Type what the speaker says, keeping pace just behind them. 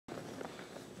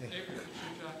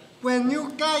When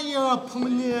you got your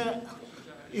opponent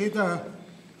either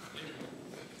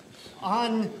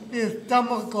on his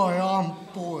stomach or on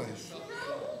boards,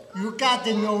 you got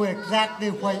to know exactly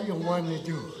what you want to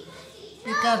do.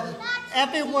 Because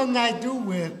everyone I do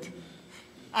with,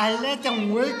 I let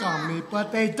them work on me,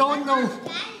 but they don't know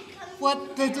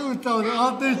what to do. So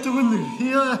all they're doing is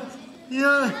here,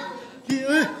 here,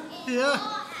 here, here.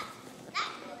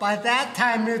 By that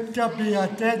time, it's going to be a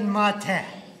dead mate.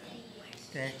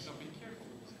 Okay?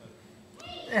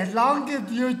 As long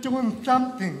as you're doing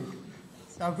something,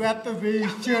 the referee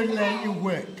should let you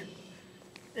work.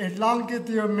 As long as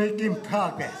you're making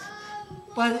progress.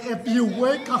 But if you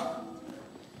work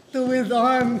to his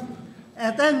arm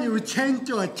and then you change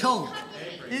your choke,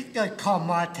 it's going to call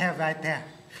mate right there.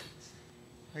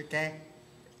 Okay?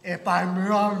 If I'm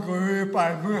wrong or if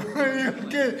I'm wrong,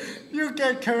 you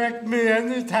can correct me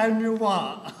anytime you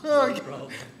want.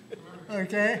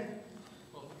 Okay?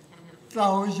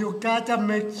 So you gotta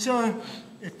make sure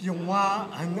if you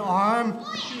want an arm,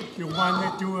 if you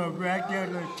want to do a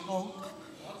regular choke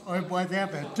or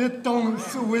whatever, just don't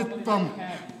switch from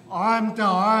arm to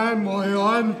arm or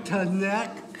arm to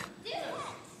neck.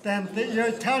 Then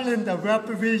you're telling the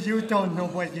referee you don't know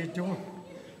what you're doing.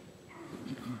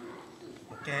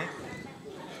 Okay?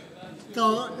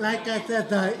 So, like I said,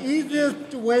 the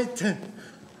easiest way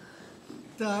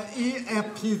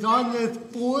if he's on his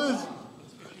foot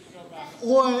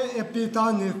or if he's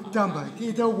on his stomach,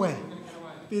 either way.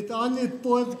 If he's on his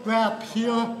foot, grab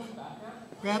here,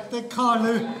 grab the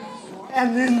collar,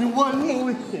 and in one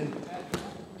motion.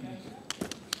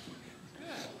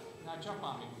 Now jump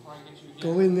on me before I get you again.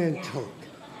 Go in and choke.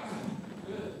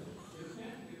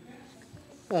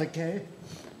 Okay?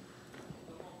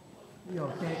 You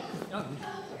okay?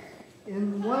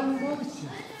 In one motion.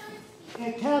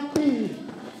 It can't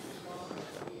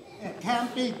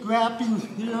be grabbing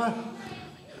here.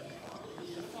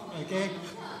 Okay?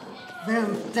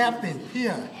 Then stepping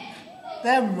here.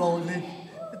 Then rolling.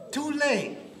 Too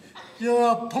late.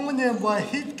 Your opponent, what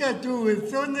he's gonna do as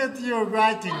soon as you're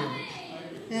riding him,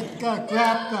 he's gonna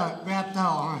grab the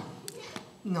arm.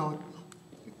 No,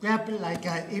 grab it like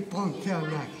an ippon tail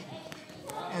knife.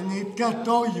 And he's gonna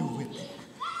throw you with it.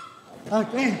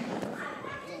 Okay?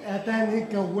 And then he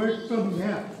can work from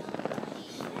there.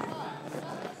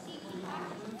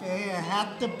 Okay, it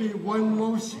has to be one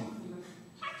motion.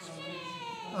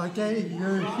 Okay,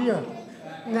 you're here.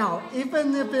 Now,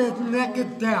 even if it's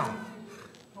naked down,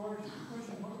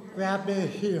 grab it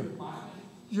here.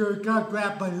 You're gonna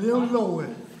grab a little lower.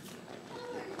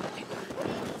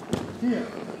 Here.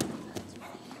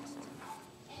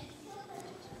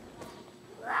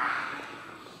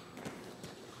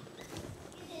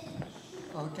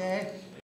 Okay?